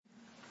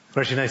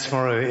Well, as you know,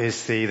 tomorrow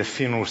is the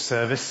funeral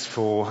service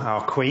for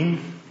our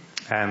Queen,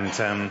 and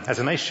as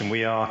a nation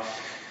we are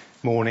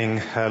mourning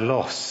her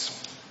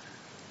loss.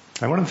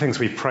 And one of the things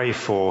we pray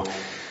for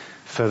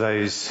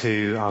those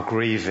who are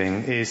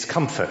grieving is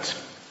comfort.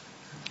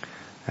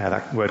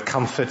 That word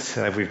comfort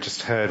we've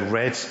just heard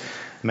read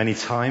many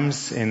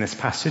times in this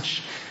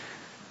passage.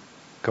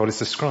 God is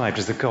described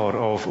as the God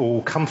of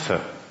all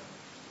comfort.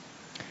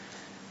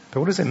 But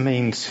what does it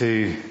mean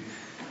to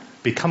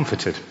be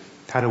comforted?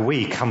 How do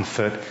we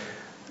comfort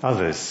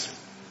others?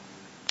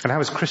 And how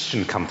is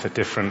Christian comfort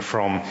different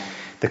from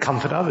the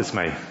comfort others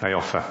may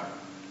offer?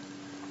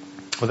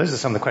 Well, those are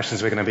some of the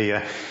questions we're going to be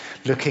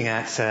looking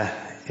at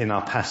in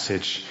our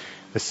passage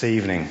this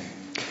evening.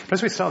 But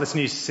as we start this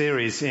new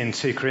series in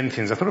 2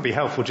 Corinthians, I thought it would be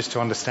helpful just to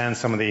understand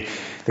some of the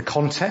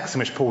context in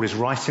which Paul is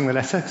writing the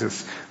letter, because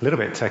it's a little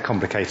bit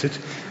complicated.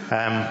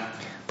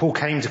 Paul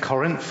came to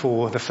Corinth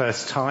for the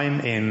first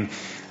time in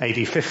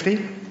AD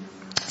 50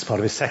 as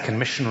part of his second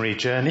missionary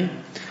journey.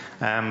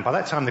 By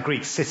that time, the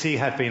Greek city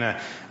had been a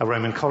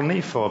Roman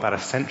colony for about a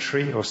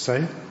century or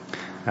so.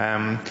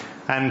 And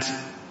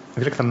if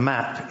you look at the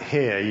map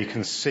here, you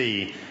can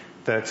see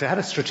that it had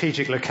a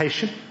strategic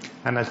location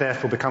and has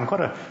therefore become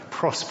quite a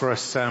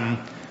prosperous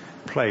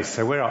place.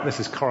 So we're up, this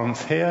is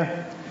Corinth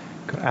here,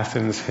 got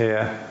Athens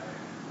here,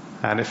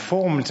 and it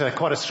formed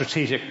quite a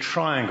strategic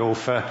triangle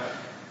for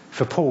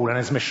Paul and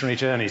his missionary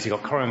journeys. You've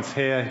got Corinth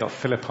here, you've got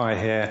Philippi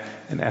here,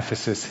 and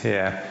Ephesus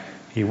here.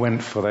 He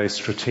went for those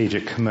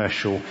strategic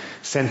commercial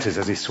centres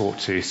as he sought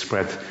to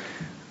spread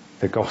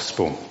the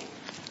gospel.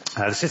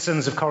 The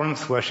citizens of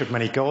Corinth worshipped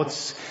many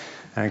gods,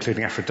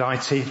 including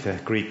Aphrodite, the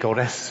Greek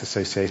goddess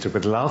associated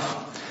with love,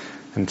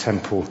 and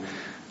temple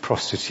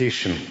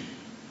prostitution.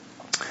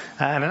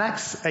 And in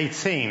Acts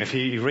 18, if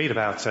you read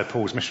about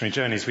Paul's missionary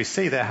journeys, we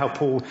see there how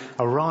Paul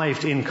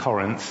arrived in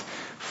Corinth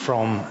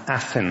from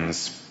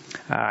Athens.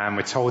 And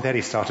we're told that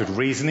he started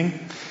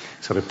reasoning,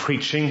 started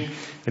preaching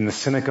in the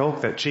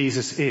synagogue that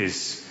Jesus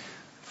is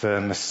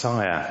the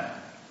Messiah.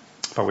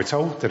 But we're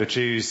told that the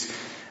Jews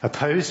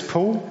opposed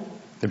Paul,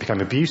 they became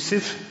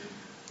abusive,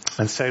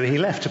 and so he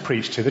left to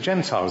preach to the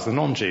Gentiles, the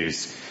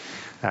non-Jews.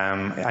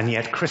 And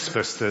yet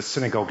Crispus, the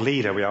synagogue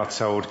leader, we are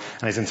told,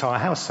 and his entire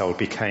household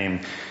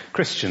became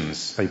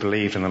Christians. They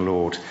believed in the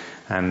Lord,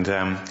 and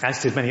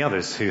as did many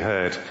others who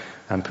heard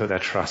and put their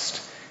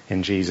trust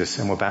in Jesus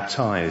and were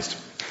baptized.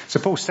 So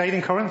Paul stayed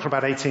in Corinth for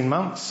about 18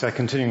 months,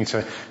 continuing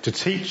to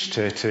teach,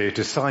 to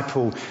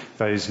disciple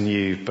those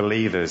new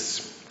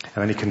believers.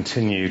 And then he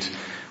continued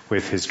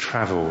with his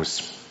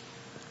travels.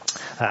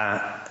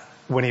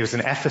 When he was in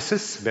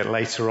Ephesus, a bit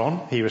later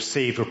on, he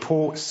received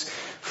reports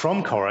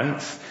from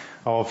Corinth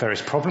of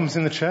various problems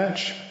in the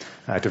church,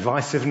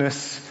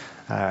 divisiveness,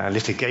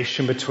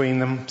 litigation between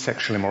them,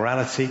 sexual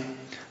immorality,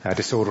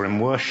 disorder in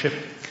worship,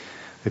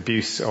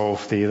 abuse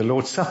of the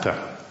Lord's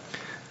Supper,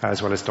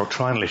 as well as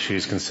doctrinal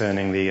issues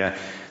concerning the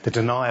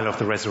denial of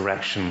the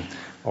resurrection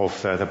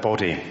of the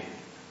body.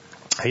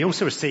 He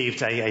also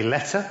received a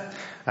letter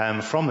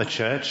from the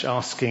church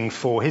asking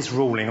for his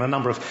ruling on a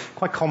number of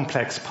quite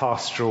complex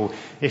pastoral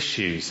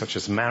issues, such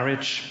as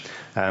marriage,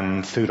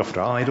 food offered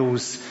to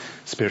idols,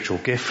 spiritual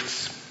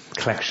gifts,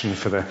 collection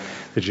for the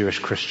Jewish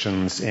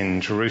Christians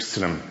in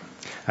Jerusalem.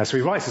 So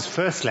he writes his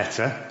first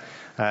letter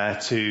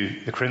to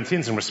the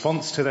Corinthians in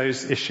response to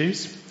those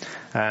issues,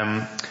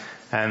 and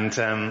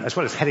as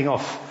well as heading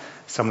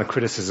off some of the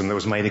criticism that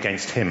was made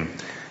against him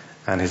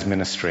and his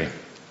ministry.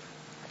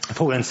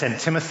 Paul then sent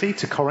Timothy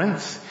to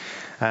Corinth,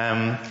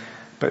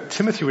 but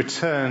Timothy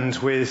returned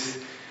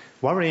with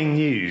worrying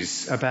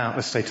news about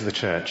the state of the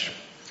church.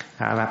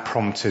 And that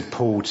prompted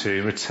Paul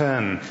to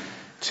return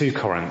to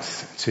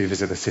Corinth to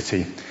visit the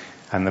city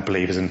and the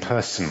believers in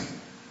person.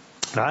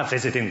 Now that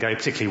visit didn't go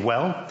particularly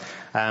well.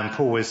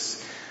 Paul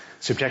was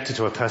subjected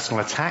to a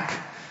personal attack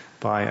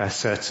by a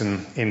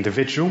certain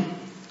individual.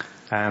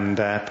 And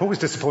Paul was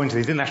disappointed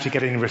he didn't actually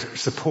get any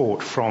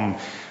support from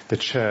the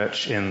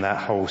church in that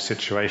whole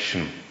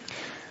situation.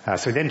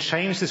 So he then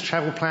changed his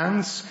travel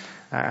plans,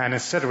 and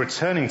instead of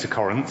returning to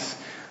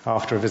Corinth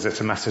after a visit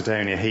to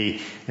Macedonia,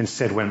 he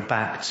instead went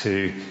back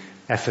to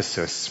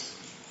Ephesus.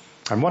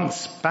 And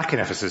once back in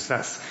Ephesus,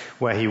 that's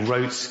where he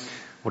wrote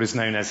what is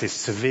known as his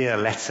severe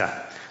letter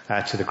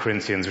to the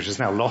Corinthians, which is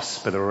now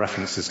lost, but there are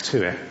references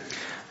to it.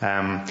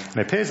 And it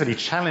appears that he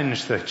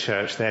challenged the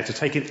church there to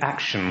take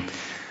action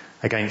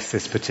against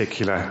this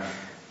particular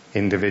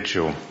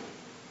individual.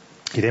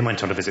 He then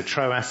went on to visit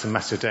Troas and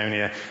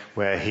Macedonia,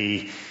 where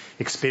he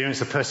experienced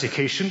the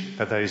persecution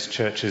that those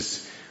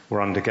churches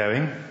were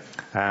undergoing.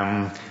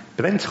 But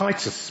then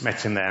Titus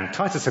met him there, and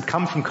Titus had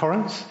come from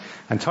Corinth,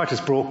 and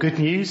Titus brought good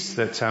news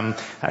that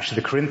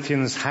actually the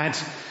Corinthians had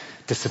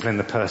disciplined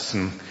the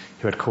person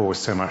who had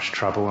caused so much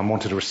trouble and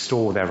wanted to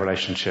restore their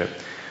relationship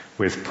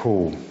with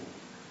Paul.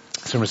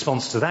 So in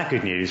response to that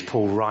good news,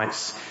 Paul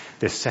writes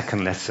this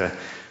second letter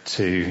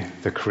to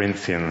the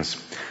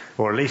Corinthians,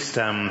 or at least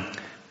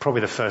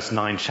probably the first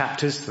 9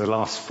 chapters. The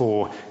last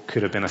 4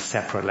 could have been a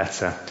separate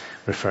letter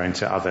referring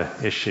to other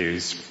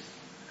issues.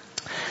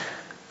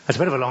 That's a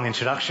bit of a long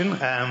introduction,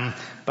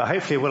 but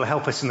hopefully it will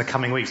help us in the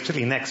coming weeks,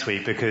 particularly next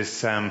week,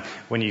 because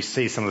when you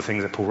see some of the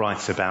things that Paul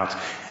writes about,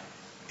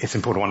 it's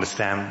important to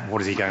understand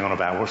what is he going on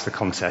about, what's the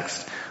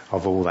context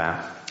of all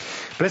that.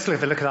 But let's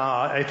have a look at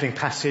our opening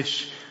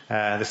passage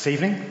this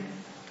evening.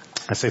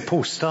 And so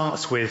Paul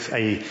starts with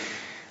a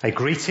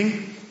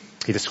greeting.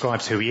 He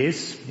describes who he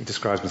is. He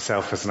describes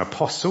himself as an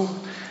apostle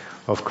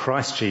of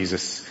Christ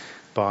Jesus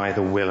by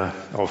the will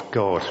of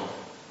God.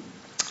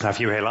 Now, if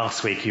you were here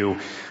last week, you'll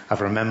have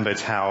remembered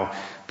how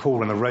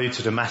Paul on the road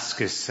to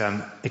Damascus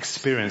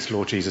experienced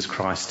Lord Jesus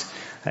Christ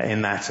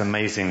in that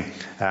amazing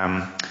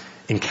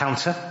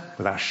encounter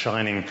with that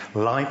shining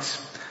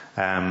light,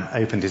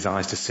 opened his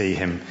eyes to see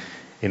him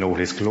in all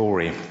his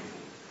glory.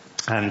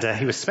 And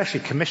he was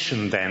specially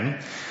commissioned then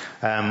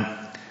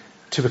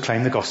to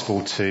proclaim the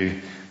gospel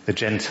to the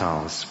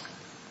Gentiles.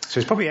 So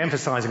he's probably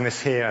emphasising this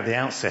here at the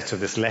outset of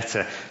this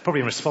letter,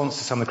 probably in response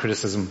to some of the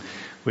criticism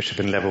which had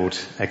been levelled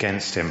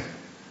against him.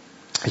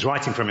 He's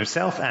writing from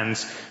himself and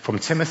from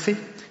Timothy,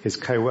 his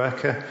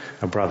co-worker,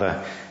 a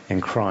brother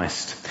in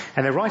Christ.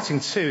 And they're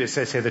writing to, it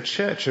says here, the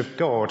church of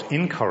God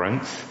in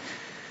Corinth,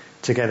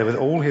 together with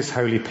all his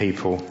holy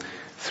people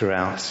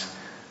throughout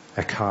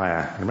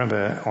Achaia. And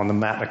remember on the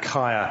map,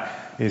 Achaia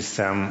is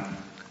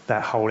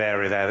that whole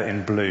area there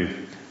in blue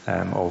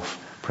of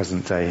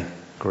present-day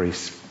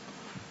Greece.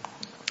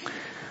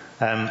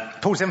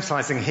 Paul's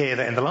emphasising here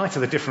that in the light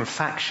of the different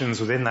factions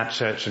within that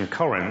church in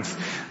Corinth,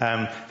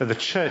 that the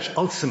church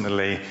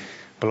ultimately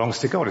belongs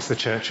to God. It's the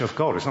church of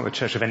God. It's not the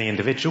church of any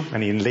individual,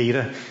 any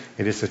leader.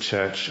 It is the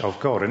church of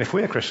God. And if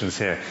we are Christians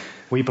here,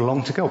 we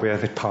belong to God. We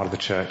are part of the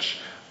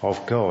church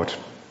of God.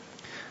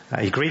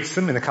 He greets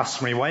them in the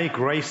customary way,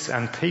 grace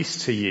and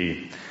peace to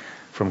you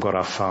from God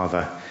our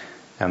Father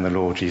and the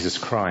Lord Jesus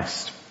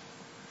Christ.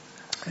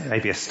 It may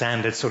be a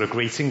standard sort of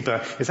greeting,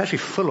 but it's actually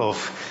full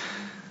of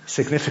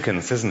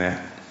significance, isn't it?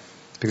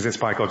 Because it's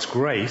by God's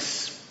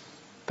grace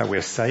that we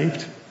are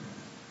saved,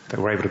 that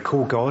we're able to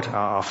call God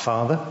our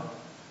Father.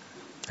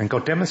 And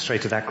God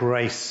demonstrated that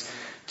grace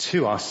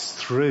to us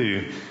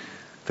through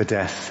the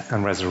death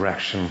and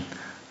resurrection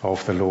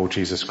of the Lord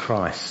Jesus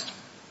Christ.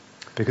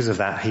 Because of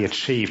that, he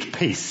achieved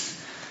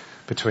peace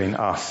between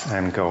us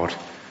and God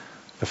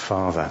the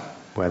Father,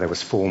 where there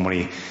was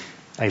formerly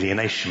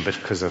alienation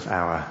because of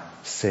our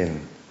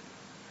sin.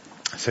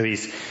 So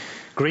he's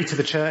greeted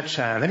the church,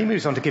 and then he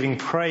moves on to giving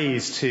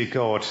praise to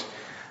God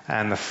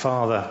and the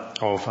Father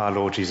of our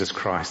Lord Jesus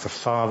Christ, the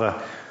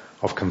Father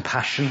of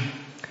compassion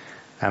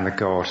and the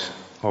God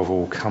of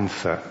all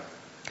comfort.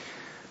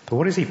 But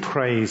what does he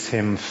praise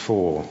him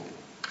for?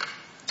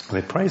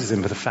 Well, he praises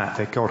him for the fact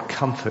that God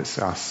comforts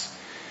us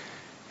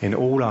in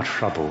all our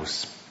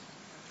troubles.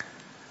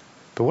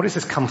 But what is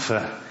this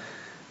comfort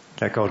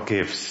that God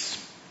gives?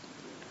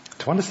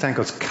 To understand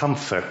God's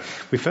comfort,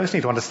 we first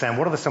need to understand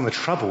what are some of the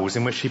troubles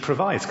in which he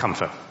provides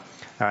comfort.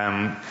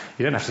 You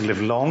don't have to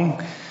live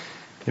long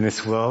in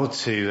this world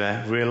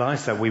to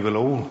realise that we will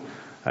all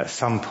at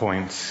some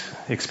point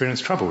experience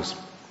troubles.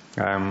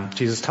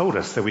 Jesus told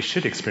us that we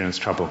should experience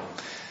trouble.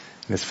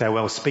 In his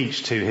farewell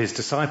speech to his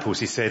disciples,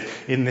 he said,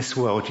 in this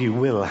world you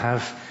will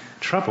have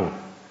trouble.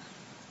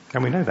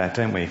 And we know that,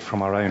 don't we,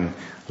 from our own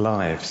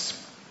lives.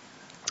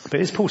 But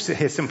is Paul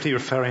here simply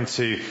referring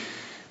to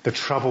the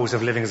troubles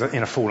of living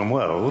in a fallen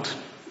world?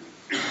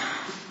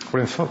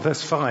 Well, in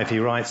verse 5 he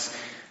writes,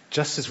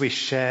 just as we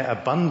share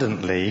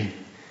abundantly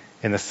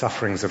in the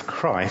sufferings of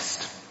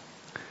Christ,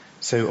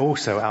 so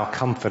also our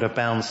comfort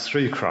abounds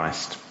through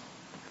Christ.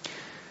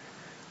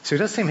 So it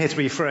does seem here to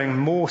be referring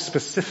more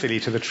specifically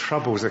to the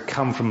troubles that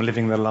come from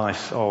living the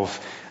life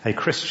of a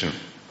Christian.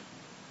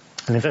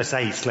 And in verse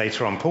 8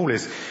 later on, Paul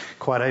is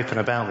quite open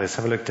about this.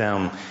 Have a look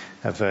down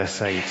at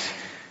verse 8.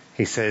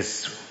 He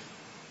says,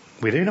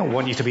 we do not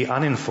want you to be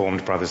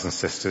uninformed, brothers and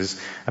sisters,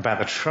 about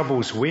the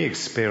troubles we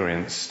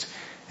experienced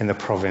in the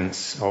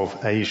province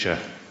of Asia.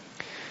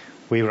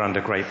 We were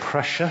under great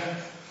pressure,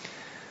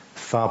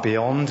 far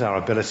beyond our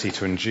ability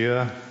to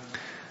endure,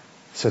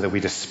 so that we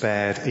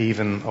despaired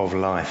even of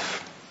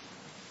life.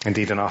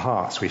 Indeed, in our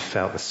hearts we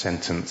felt the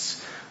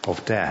sentence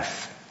of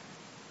death.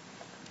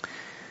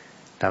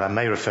 Now that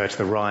may refer to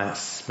the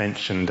riots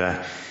mentioned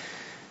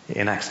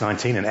in Acts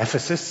 19 in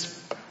Ephesus,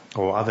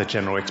 or other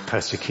general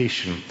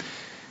persecution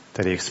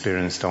that he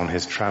experienced on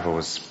his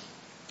travels.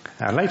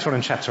 Later on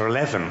in chapter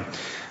 11,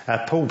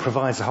 Paul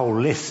provides a whole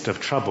list of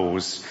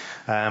troubles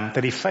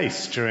that he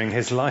faced during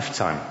his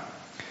lifetime.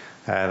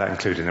 That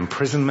included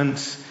imprisonment,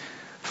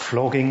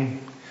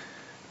 flogging,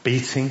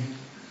 beating,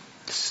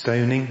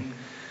 stoning,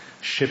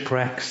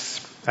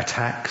 shipwrecks,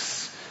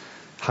 attacks,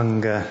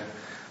 hunger,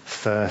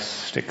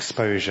 thirst,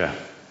 exposure.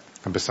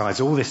 And besides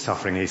all this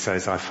suffering, he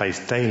says, I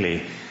face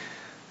daily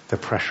the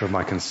pressure of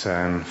my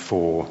concern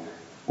for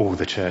all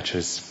the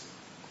churches.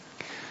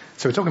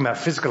 So we're talking about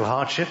physical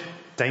hardship,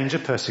 danger,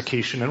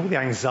 persecution, and all the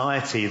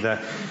anxiety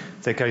that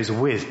goes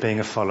with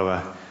being a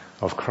follower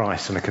of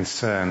Christ and a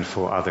concern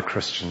for other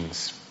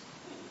Christians.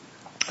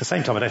 At the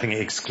same time, I don't think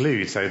it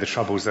excludes, though, the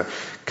troubles that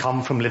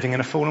come from living in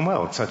a fallen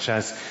world, such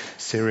as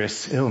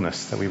serious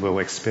illness that we will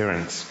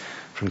experience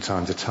from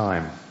time to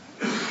time.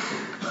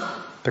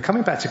 But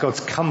coming back to God's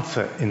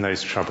comfort in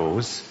those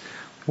troubles,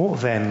 what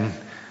then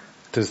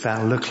does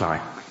that look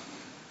like?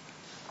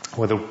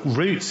 Well, the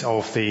root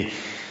of the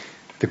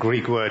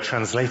Greek word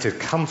translated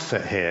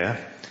comfort here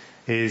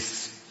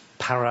is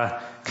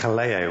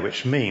parakaleo,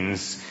 which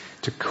means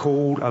to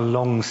call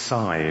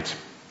alongside.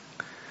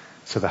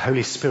 So the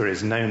Holy Spirit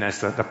is known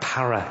as the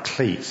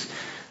paraclete,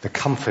 the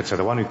comforter,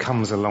 the one who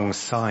comes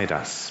alongside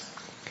us.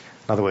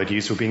 Another word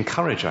used would be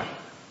encourager.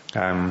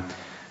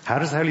 How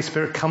does the Holy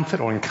Spirit comfort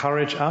or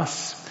encourage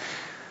us?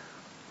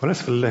 Well, let's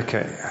have a look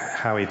at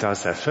how he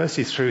does that.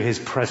 Firstly, through his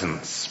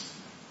presence.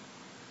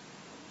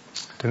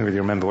 I don't really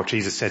remember what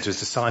Jesus said to his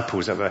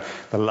disciples at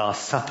the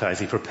Last Supper as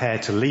he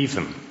prepared to leave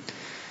them.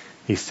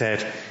 He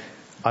said,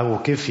 I will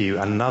give you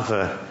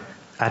another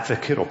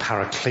advocate or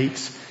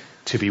paraclete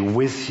to be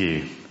with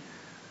you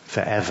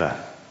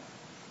forever.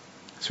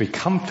 So he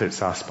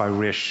comforts us by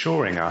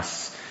reassuring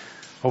us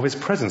of his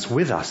presence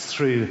with us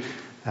through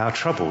our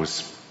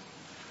troubles.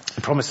 He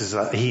promises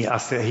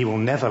us that he will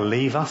never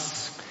leave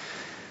us.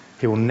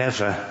 He will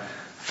never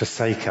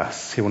forsake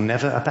us. He will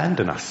never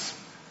abandon us.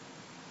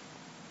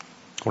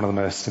 One of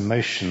the most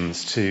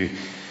emotions to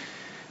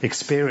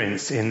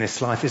experience in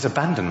this life is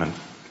abandonment.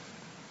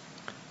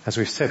 As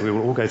we've said, we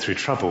will all go through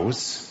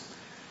troubles.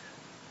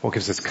 What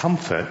gives us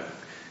comfort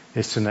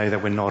is to know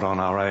that we're not on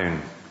our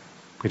own.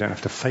 We don't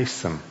have to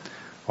face them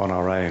on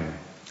our own.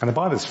 And the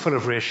Bible is full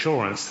of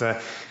reassurance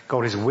that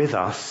God is with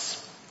us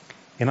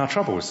in our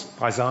troubles.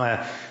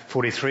 Isaiah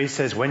 43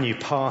 says, when you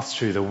pass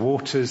through the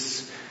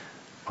waters,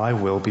 I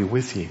will be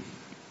with you.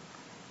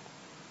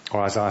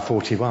 Or Isaiah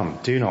 41,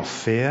 do not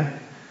fear,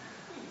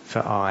 for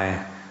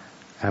I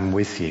am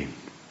with you.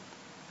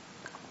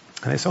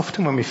 And it's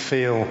often when we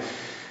feel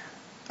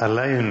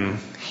alone,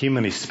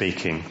 humanly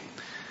speaking,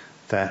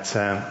 that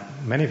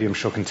many of you I'm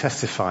sure can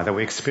testify that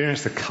we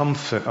experience the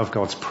comfort of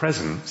God's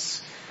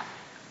presence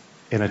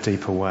in a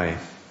deeper way.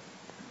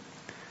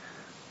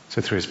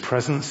 So through his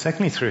presence,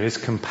 secondly through his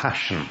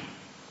compassion.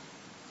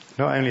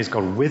 Not only is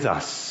God with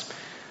us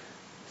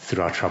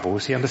through our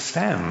troubles, he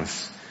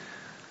understands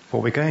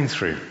what we're going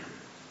through.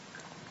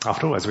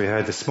 After all, as we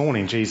heard this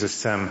morning,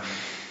 Jesus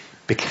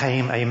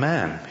became a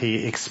man.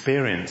 He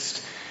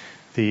experienced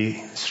the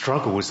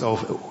struggles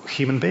of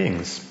human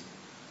beings.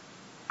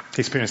 He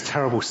experienced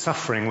terrible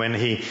suffering when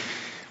he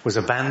was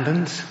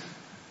abandoned,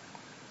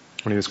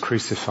 when he was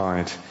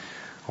crucified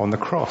on the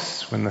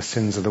cross, when the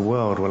sins of the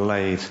world were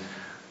laid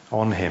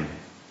on him.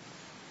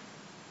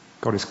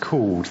 God is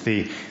called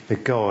the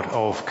God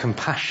of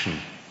compassion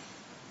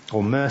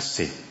or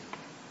mercy.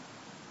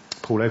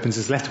 Paul opens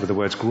his letter with the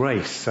words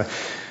grace.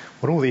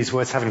 What all these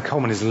words have in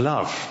common is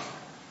love.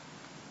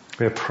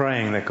 We are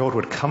praying that God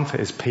would comfort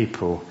his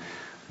people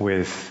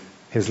with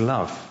his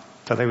love,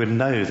 that they would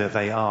know that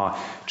they are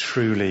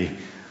truly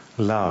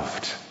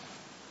loved.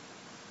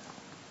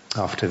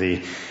 After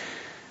the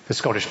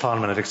Scottish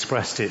Parliament had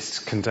expressed its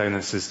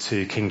condolences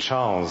to King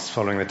Charles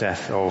following the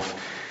death of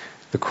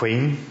the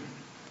Queen,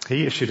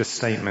 he issued a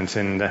statement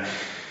in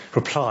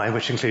reply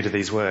which included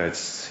these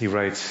words. He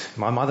wrote,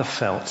 my mother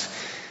felt,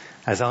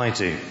 as I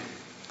do,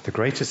 the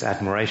greatest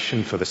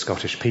admiration for the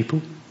Scottish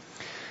people,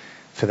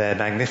 for their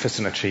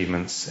magnificent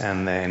achievements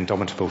and their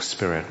indomitable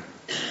spirit.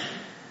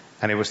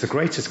 And it was the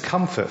greatest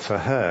comfort for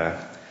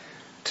her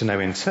to know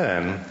in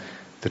turn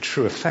the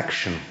true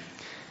affection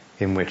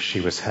in which she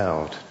was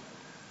held.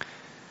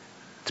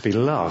 To be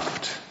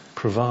loved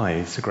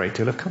provides a great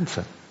deal of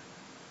comfort.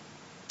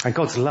 And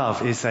God's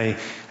love is a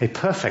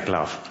perfect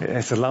love.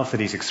 It's a love that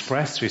he's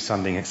expressed through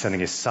sending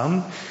his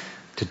son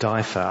to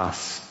die for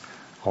us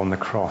on the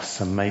cross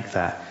and make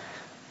that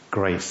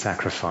great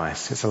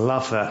sacrifice. It's a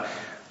love that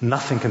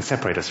nothing can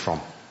separate us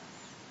from,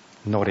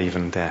 not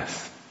even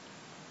death.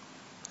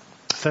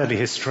 Thirdly,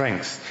 his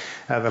strength.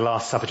 At the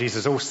Last Supper,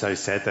 Jesus also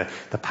said that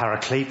the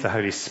Paraclete, the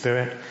Holy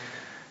Spirit,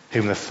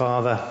 whom the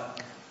Father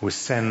will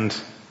send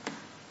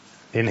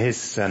in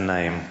his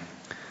name,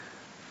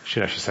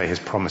 should actually say his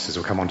promises,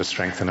 will come on to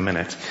strength in a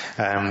minute,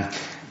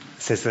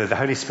 says that the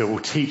Holy Spirit will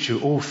teach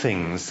you all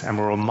things and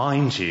will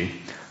remind you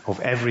of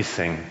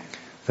everything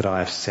that I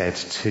have said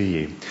to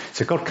you.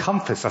 So God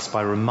comforts us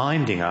by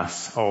reminding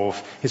us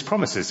of his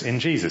promises in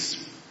Jesus.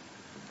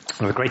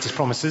 One of the greatest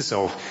promises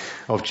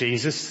of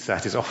Jesus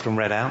that is often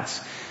read out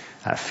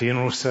at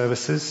funeral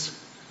services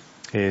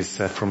is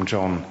from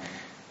John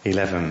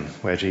 11,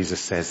 where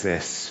Jesus says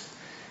this.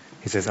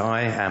 He says,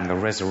 I am the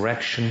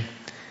resurrection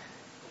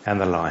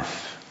and the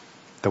life.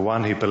 The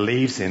one who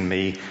believes in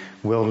me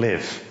will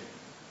live,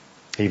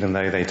 even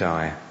though they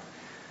die.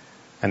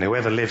 And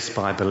whoever lives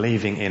by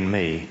believing in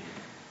me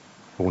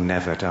will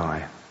never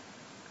die.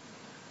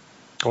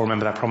 Or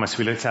remember that promise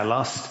we looked at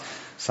last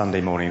Sunday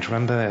morning. Do you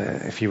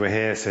remember, if you were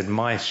here, it said,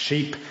 my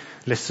sheep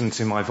listen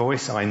to my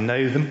voice. I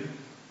know them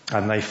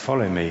and they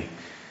follow me.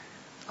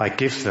 I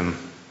give them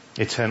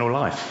eternal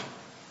life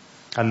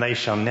and they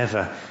shall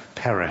never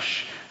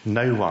perish.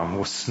 No one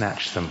will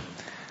snatch them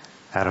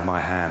out of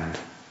my hand.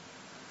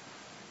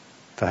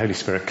 The Holy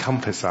Spirit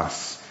comforts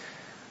us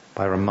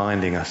by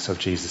reminding us of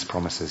Jesus'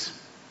 promises.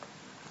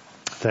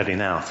 Thirdly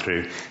now,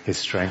 through his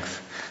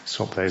strength.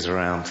 Swap those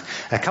around.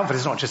 Comfort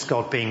is not just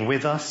God being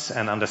with us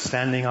and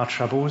understanding our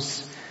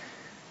troubles.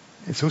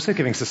 It's also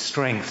giving us the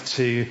strength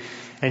to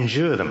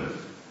endure them.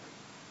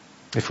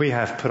 If we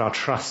have put our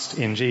trust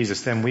in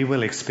Jesus, then we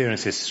will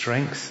experience his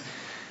strength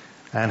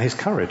and his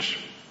courage.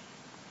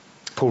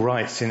 Paul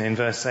writes in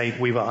verse 8,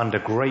 we were under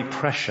great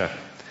pressure,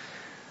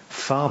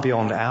 far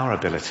beyond our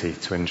ability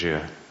to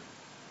endure.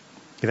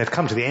 They'd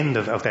come to the end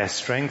of their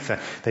strength.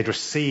 They'd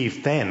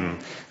received then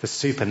the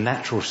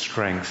supernatural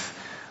strength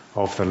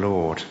of the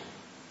Lord.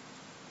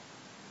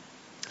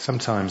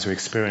 Sometimes we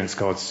experience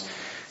God's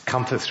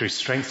comfort through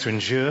strength to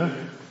endure.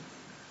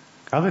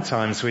 Other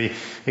times we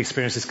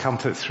experience his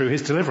comfort through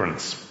his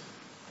deliverance.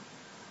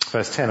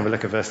 Verse 10, if we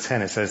look at verse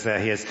 10, it says there,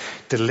 he has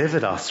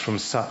delivered us from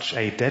such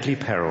a deadly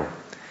peril,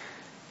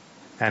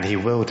 and he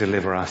will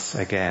deliver us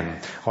again.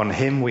 On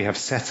him we have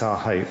set our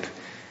hope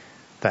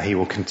that he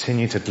will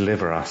continue to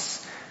deliver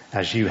us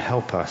as you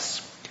help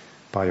us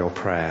by your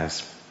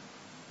prayers.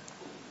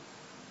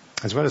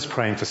 As well as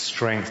praying for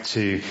strength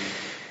to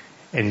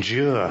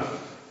endure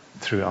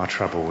through our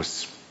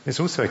troubles, it's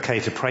also okay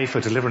to pray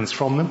for deliverance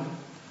from them.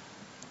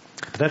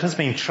 But that does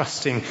mean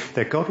trusting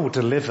that God will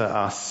deliver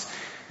us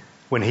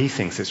when he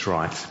thinks it's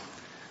right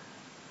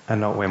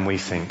and not when we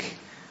think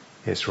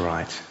it's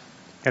right.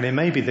 And it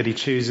may be that he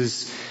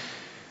chooses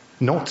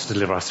not to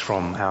deliver us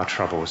from our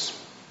troubles.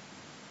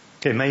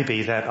 It may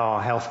be that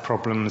our health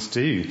problems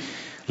do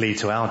lead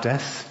to our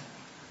death,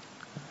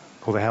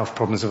 or the health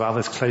problems of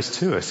others close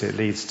to us. It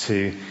leads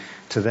to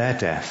their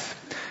death.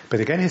 But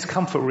again, his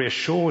comfort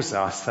reassures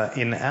us that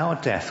in our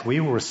death we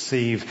will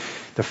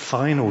receive the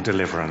final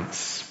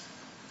deliverance,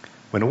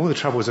 when all the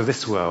troubles of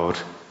this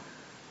world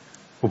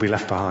will be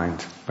left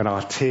behind, when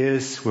our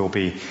tears will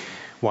be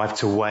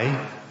wiped away,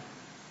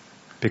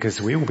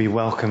 because we will be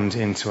welcomed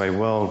into a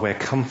world where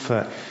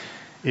comfort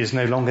is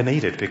no longer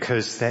needed,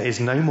 because there is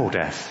no more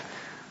death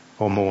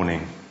or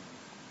mourning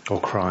or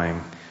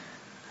crying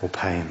or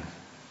pain.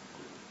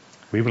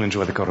 We will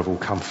enjoy the God of all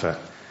comfort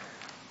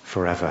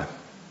forever.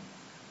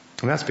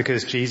 And that's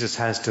because Jesus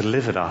has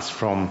delivered us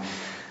from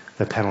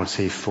the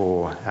penalty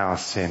for our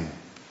sin.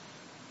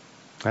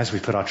 As we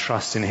put our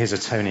trust in his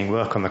atoning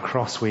work on the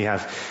cross, we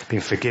have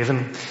been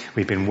forgiven.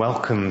 We've been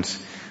welcomed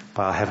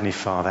by our Heavenly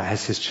Father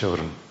as his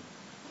children.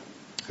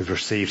 We've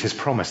received his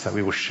promise that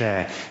we will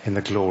share in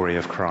the glory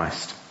of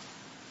Christ.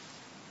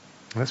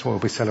 And that's what we'll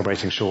be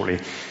celebrating shortly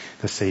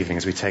this evening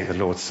as we take the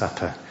Lord's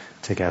Supper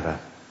together.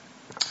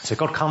 So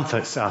God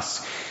comforts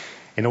us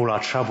in all our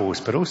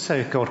troubles, but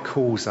also God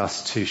calls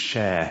us to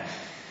share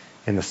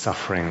in the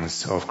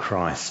sufferings of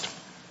Christ.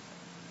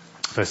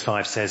 Verse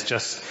 5 says,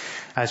 just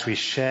as we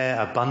share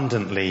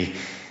abundantly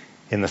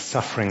in the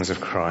sufferings of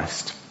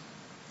Christ,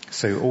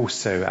 so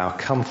also our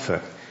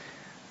comfort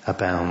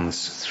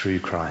abounds through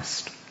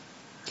Christ.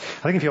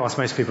 I think if you ask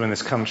most people in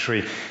this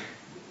country,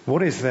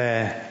 what is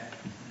their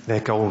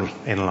goal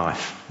in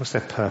life? What's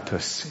their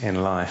purpose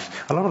in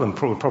life? A lot of them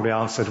probably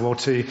answered, well,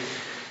 to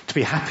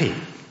be happy.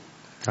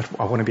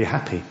 I want to be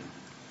happy.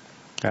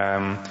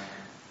 And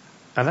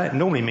that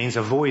normally means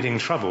avoiding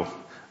trouble,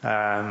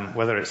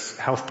 whether it's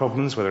health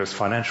problems, whether it's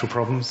financial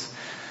problems,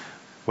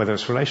 whether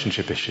it's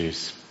relationship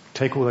issues.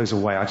 Take all those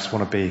away. I just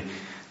want to be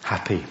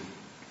happy.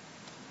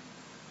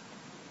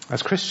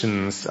 As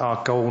Christians,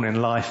 our goal in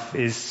life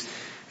is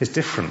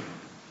different.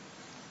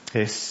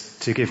 It's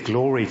to give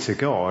glory to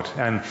God,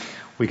 and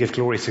we give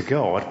glory to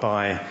God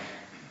by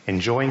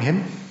enjoying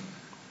him.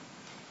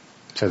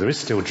 So there is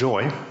still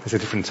joy. There's a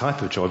different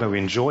type of joy, but we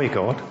enjoy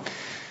God.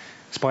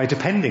 It's by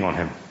depending on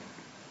him.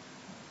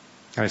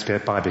 And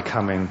it's by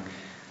becoming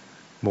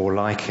more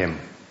like him.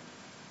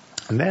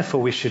 And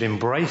therefore we should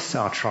embrace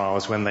our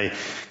trials when they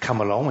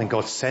come along, when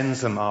God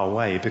sends them our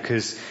way,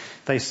 because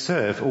they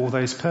serve all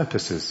those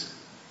purposes.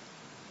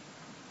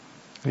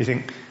 And you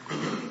think,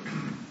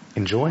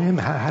 enjoy him?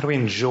 How do we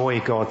enjoy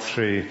God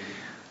through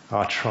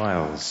our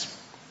trials?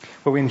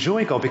 Well, we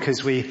enjoy God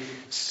because we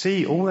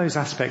see all those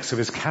aspects of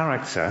his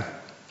character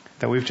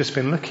that we've just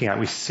been looking at.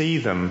 We see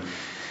them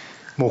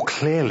more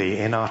clearly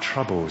in our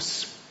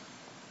troubles.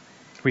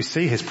 We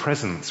see his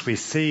presence. We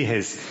see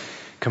his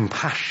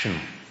compassion,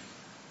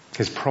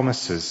 his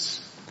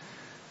promises,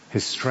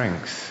 his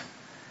strength,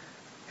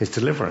 his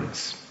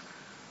deliverance.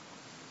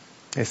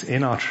 It's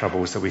in our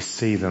troubles that we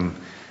see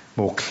them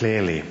more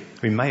clearly.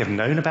 We may have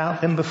known about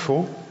them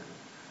before,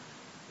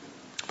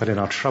 but in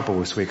our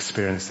troubles we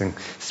experience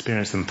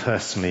them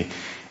personally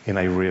in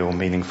a real,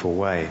 meaningful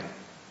way.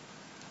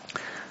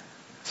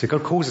 So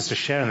God calls us to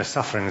share in the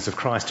sufferings of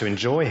Christ, to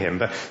enjoy him,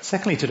 but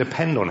secondly to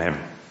depend on him.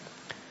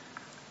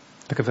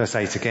 Look at verse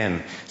 8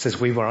 again. It says,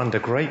 we were under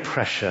great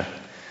pressure,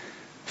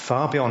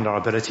 far beyond our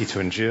ability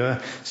to endure,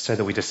 so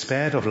that we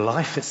despaired of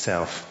life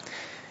itself.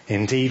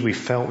 Indeed, we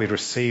felt we'd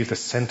received the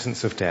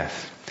sentence of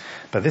death.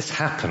 But this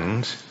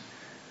happened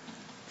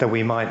that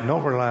we might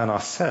not rely on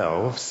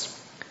ourselves,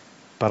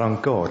 but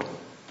on God,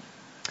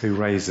 who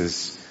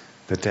raises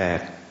the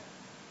dead.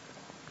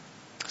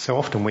 So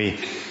often we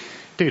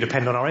do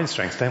depend on our own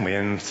strength, don't we?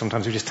 And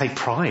sometimes we just take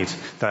pride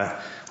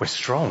that we're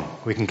strong,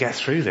 we can get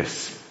through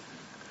this.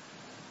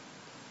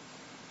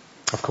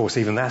 Of course,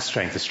 even that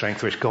strength is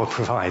strength which God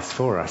provides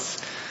for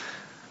us.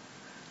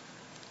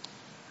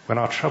 When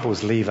our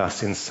troubles leave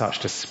us in such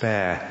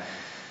despair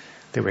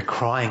that we're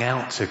crying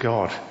out to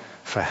God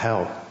for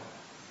help,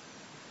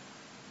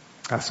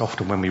 that's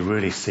often when we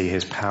really see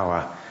his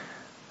power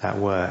at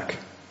work.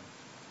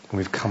 When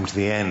we've come to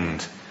the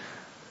end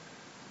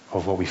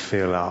of what we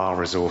feel are our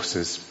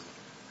resources.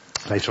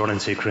 Later on in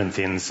 2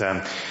 Corinthians,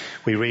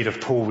 we read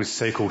of Paul's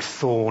so-called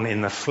thorn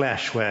in the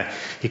flesh, where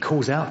he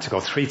calls out to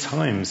God 3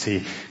 times.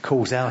 He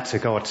calls out to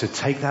God to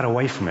take that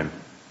away from him.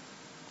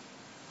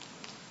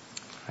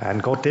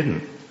 And God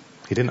didn't.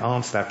 He didn't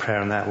answer that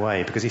prayer in that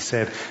way, because he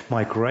said,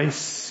 my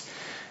grace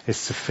is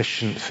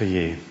sufficient for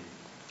you,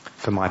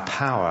 for my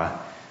power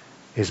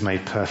is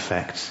made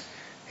perfect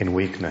in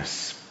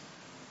weakness.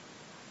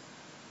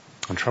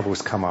 When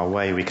troubles come our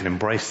way, we can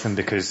embrace them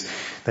because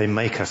they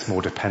make us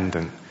more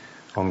dependent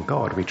on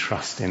God. We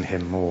trust in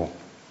him more.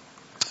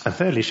 And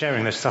thirdly,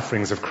 sharing the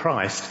sufferings of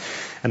Christ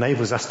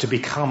enables us to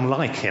become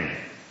like him.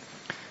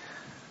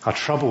 Our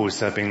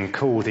troubles have been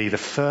called the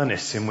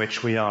furnace in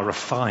which we are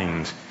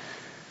refined,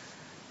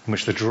 in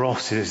which the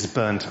dross is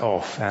burnt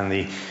off and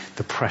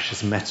the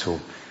precious metal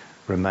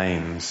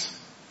remains.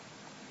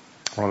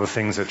 One of the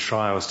things that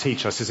trials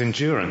teach us is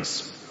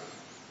endurance.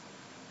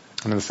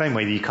 And in the same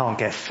way that you can't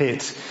get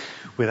fit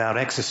without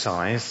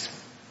exercise,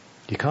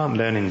 you can't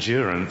learn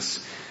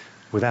endurance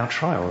without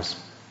trials.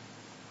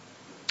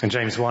 In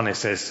James 1 it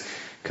says,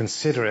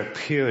 consider it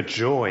pure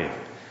joy,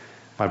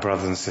 my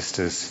brothers and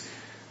sisters,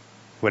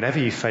 whenever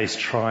you face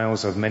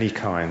trials of many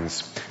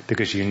kinds,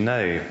 because you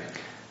know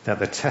that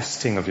the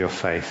testing of your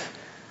faith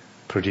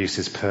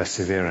produces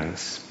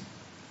perseverance,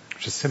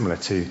 which is similar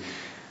to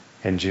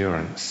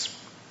endurance.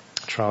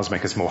 Trials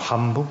make us more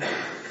humble.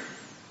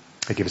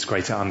 They give us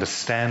greater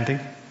understanding.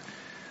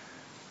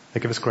 They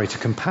give us greater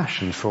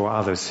compassion for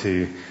others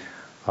who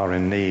are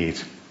in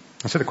need.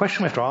 And so the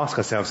question we have to ask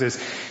ourselves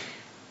is,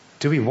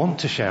 do we want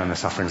to share in the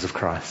sufferings of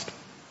Christ?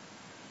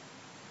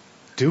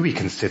 Do we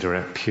consider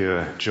it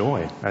pure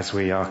joy, as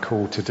we are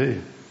called to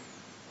do?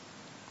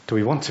 Do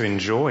we want to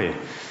enjoy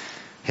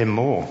him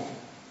more,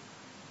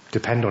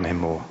 depend on him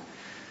more,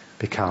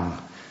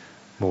 become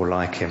more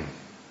like him?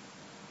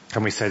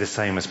 Can we say the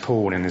same as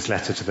Paul in his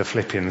letter to the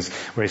Philippians,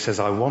 where he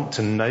says, I want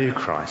to know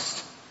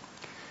Christ.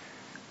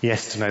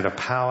 Yes, to know the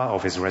power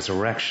of his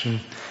resurrection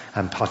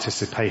and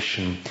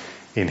participation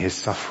in his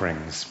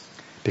sufferings,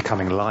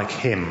 becoming like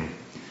him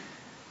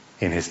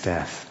in his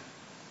death.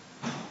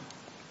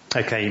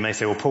 Okay, you may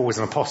say, well, Paul was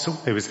an apostle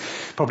who was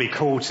probably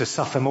called to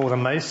suffer more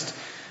than most.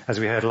 As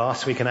we heard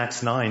last week in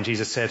Acts 9,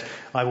 Jesus said,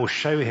 I will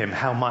show him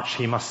how much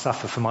he must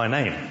suffer for my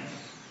name.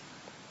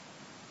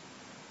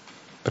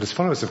 But as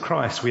followers of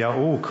Christ, we are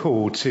all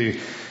called to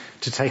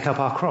take up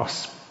our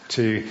cross,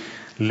 to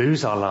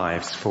lose our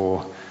lives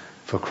for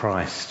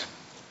Christ.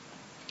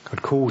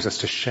 God calls us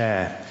to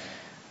share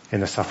in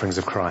the sufferings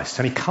of Christ,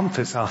 and he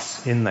comforts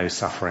us in those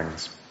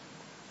sufferings.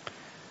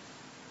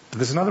 But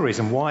there's another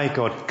reason why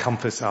God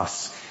comforts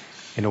us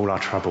in all our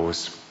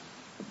troubles,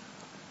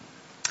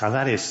 and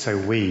that is so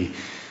we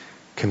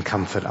can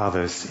comfort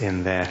others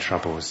in their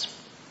troubles.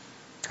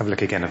 Have a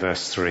look again at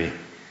verse 3.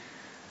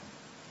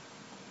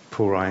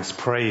 Paul writes,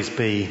 praise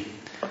be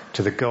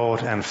to the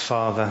God and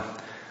Father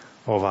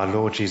of our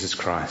Lord Jesus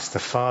Christ, the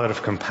Father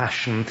of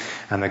compassion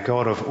and the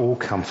God of all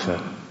comfort,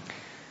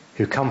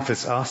 who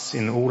comforts us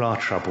in all our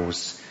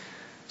troubles,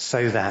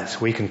 so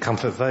that we can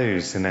comfort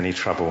those in any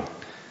trouble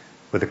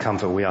with the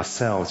comfort we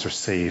ourselves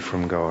receive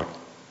from God.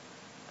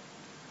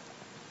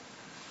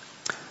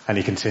 And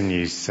he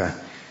continues,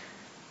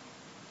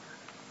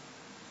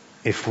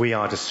 if we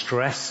are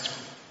distressed,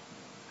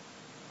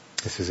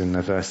 this is in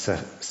verse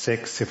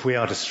 6, if we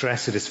are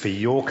distressed, it is for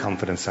your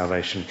comfort and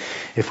salvation.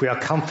 If we are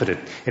comforted,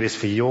 it is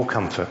for your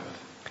comfort,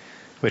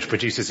 which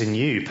produces in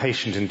you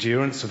patient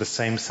endurance of the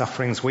same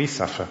sufferings we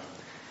suffer.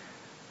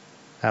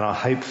 And our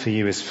hope for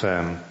you is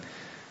firm,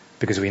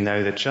 because we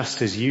know that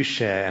just as you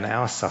share in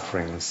our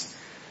sufferings,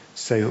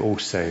 so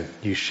also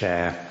you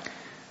share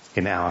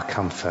in our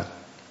comfort.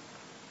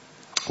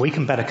 We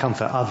can better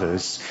comfort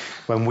others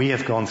when we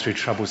have gone through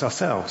troubles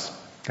ourselves.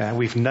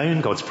 We've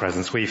known God's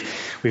presence. We've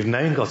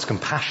known God's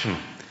compassion,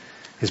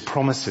 his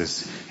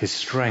promises, his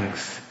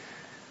strength,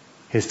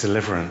 his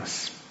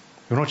deliverance.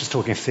 We're not just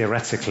talking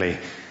theoretically.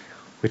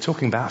 We're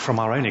talking about from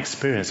our own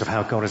experience of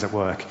how God is at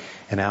work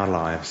in our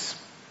lives.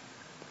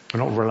 We're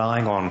not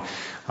relying on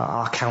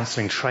our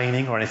counselling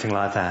training or anything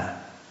like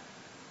that.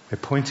 We're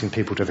pointing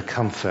people to the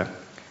comfort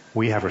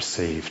we have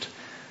received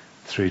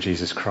through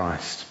Jesus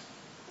Christ.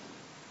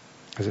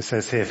 As it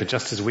says here, for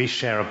just as we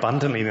share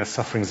abundantly in the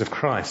sufferings of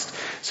Christ,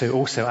 so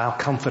also our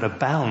comfort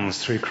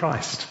abounds through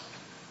Christ.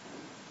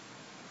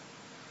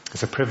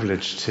 It's a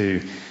privilege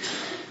to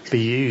be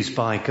used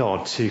by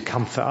God to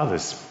comfort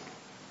others.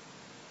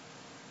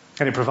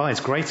 And it provides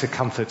greater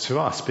comfort to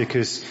us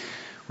because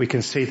we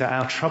can see that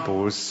our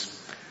troubles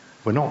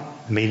were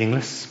not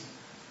meaningless.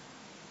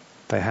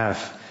 They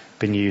have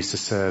been used to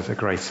serve a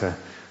greater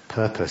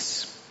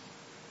purpose.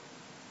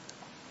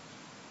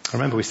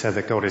 Remember we said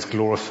that God is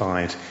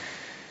glorified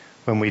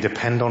when we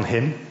depend on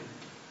him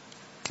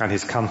and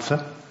his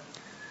comfort.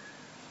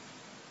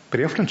 But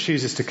he often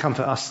chooses to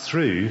comfort us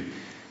through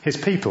his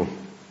people,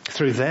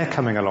 through their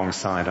coming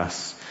alongside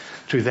us,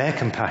 through their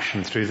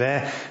compassion, through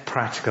their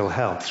practical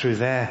help, through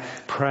their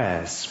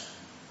prayers.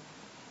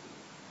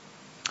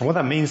 And what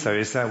that means, though,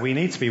 is that we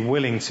need to be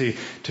willing to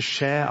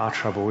share our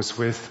troubles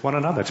with one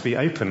another, to be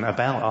open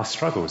about our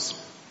struggles.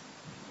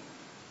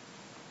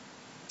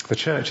 The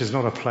church is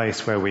not a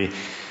place where we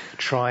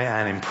try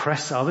and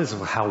impress others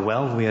with how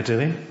well we are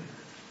doing.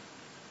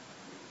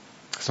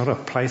 It's not a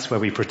place where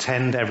we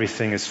pretend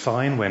everything is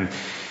fine when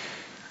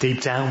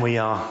deep down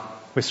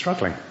we're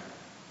struggling.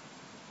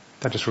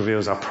 That just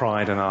reveals our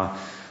pride and our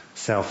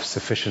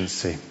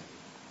self-sufficiency.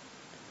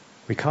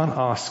 We can't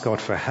ask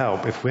God for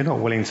help if we're not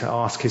willing to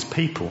ask his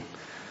people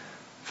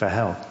for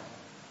help.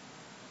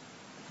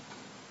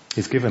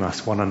 He's given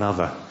us one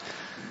another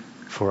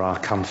for our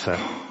comfort.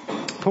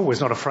 Paul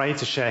was not afraid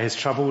to share his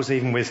troubles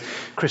even with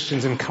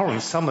Christians in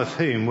Corinth, some of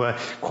whom were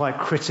quite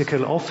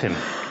critical of him.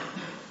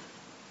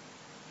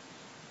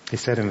 He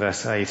said in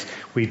verse 8,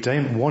 "We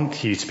don't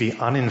want you to be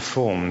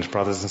uninformed,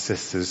 brothers and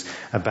sisters,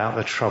 about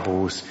the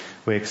troubles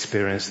we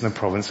experience in the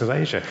province of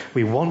Asia.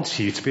 We want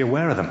you to be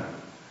aware of them."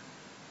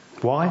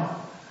 Why?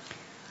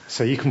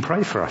 So you can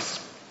pray for us.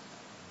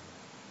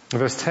 In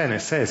verse 10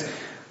 it says,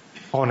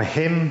 "On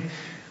him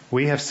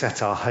we have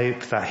set our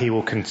hope that he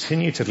will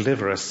continue to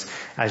deliver us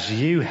as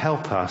you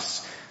help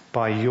us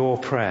by your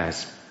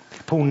prayers."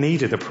 Paul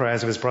needed the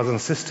prayers of his brothers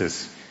and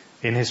sisters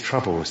in his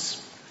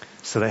troubles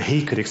so that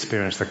he could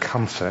experience the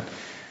comfort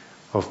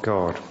of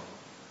God.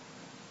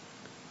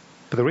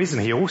 But the reason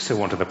he also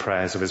wanted the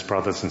prayers of his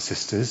brothers and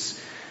sisters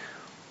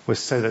was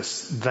so that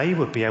they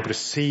would be able to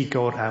see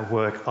God at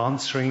work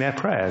answering their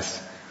prayers.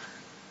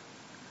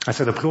 And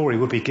so the glory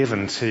would be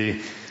given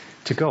to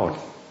God.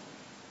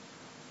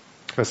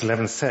 Verse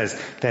 11 says,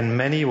 "Then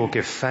many will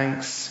give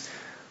thanks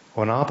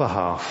on our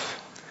behalf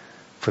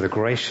for the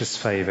gracious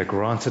favour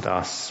granted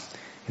us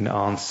in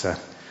answer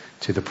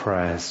to the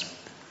prayers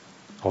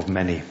of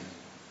many."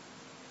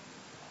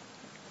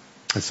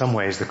 In some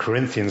ways, the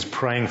Corinthians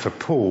praying for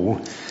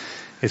Paul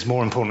is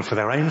more important for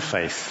their own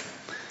faith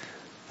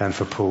than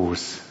for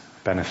Paul's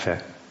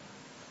benefit.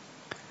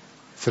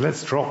 So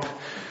let's drop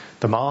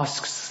the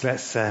masks.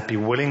 Let's be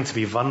willing to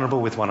be vulnerable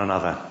with one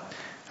another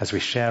as we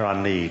share our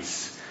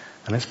needs.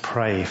 And let's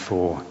pray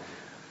for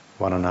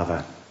one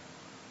another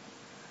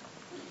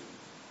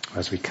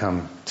as we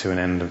come to an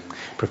end and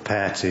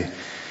prepare to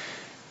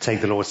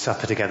take the Lord's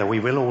Supper together. We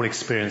will all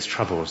experience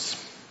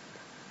troubles.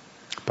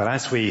 But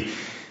as we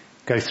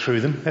go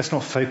through them, let's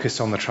not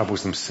focus on the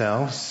troubles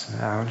themselves,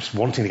 just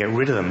wanting to get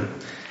rid of them,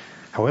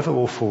 however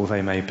awful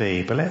they may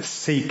be. But let's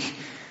seek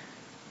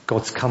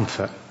God's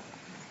comfort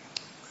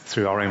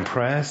through our own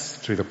prayers,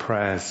 through the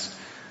prayers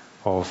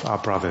of our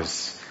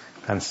brothers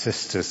and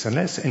sisters. And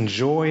let's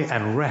enjoy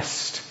and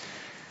rest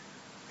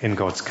in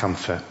God's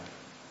comfort.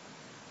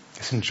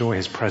 Let's enjoy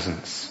his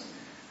presence,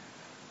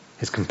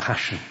 his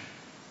compassion,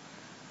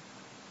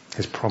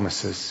 his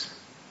promises,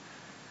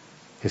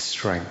 his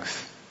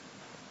strength,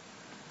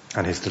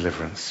 and his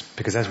deliverance.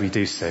 Because as we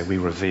do so, we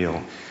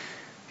reveal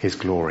his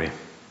glory.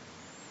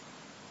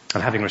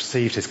 And having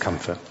received his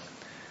comfort,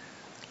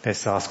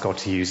 let's ask God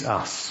to use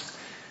us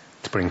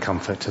to bring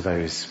comfort to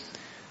those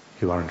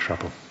who are in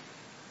trouble.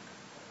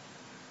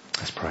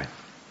 Let's pray.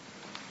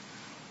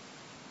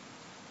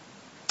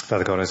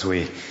 Father God, as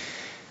we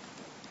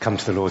come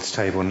to the Lord's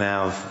table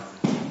now,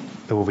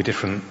 there will be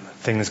different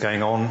things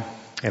going on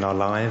in our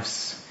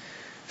lives,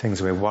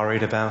 things we're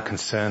worried about,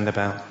 concerned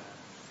about,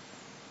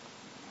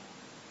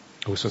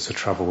 all sorts of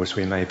troubles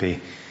we may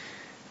be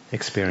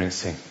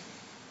experiencing,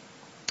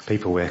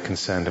 people we're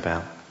concerned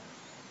about.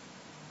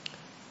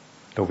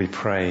 Lord, we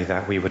pray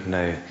that we would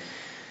know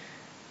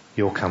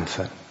your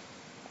comfort.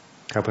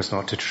 Help us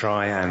not to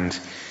try and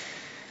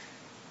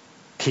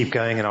keep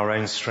going in our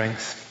own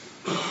strength.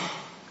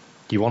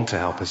 You want to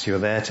help us. You're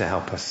there to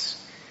help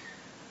us.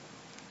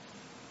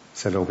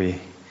 So Lord,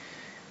 we,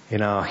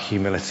 in our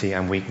humility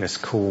and weakness,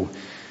 call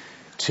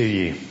to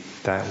you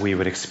that we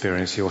would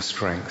experience your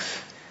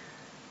strength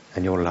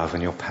and your love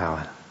and your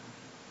power.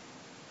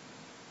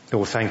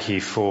 Lord, thank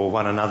you for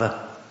one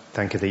another.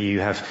 Thank you that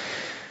you have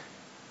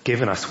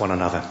given us one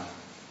another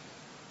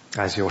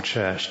as your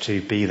church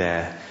to be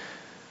there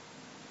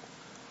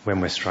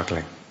when we're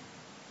struggling.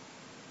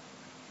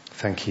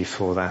 Thank you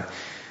for that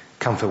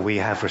comfort we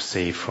have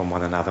received from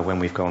one another when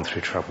we've gone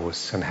through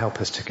troubles, and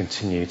help us to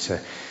continue to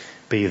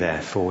be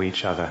there for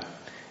each other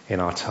in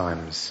our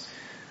times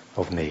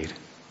of need.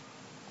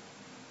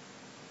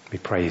 We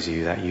praise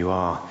you that you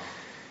are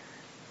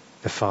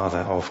the Father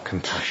of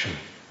compassion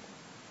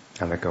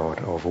and the God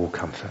of all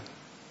comfort.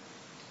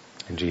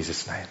 In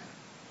Jesus' name,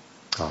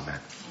 amen.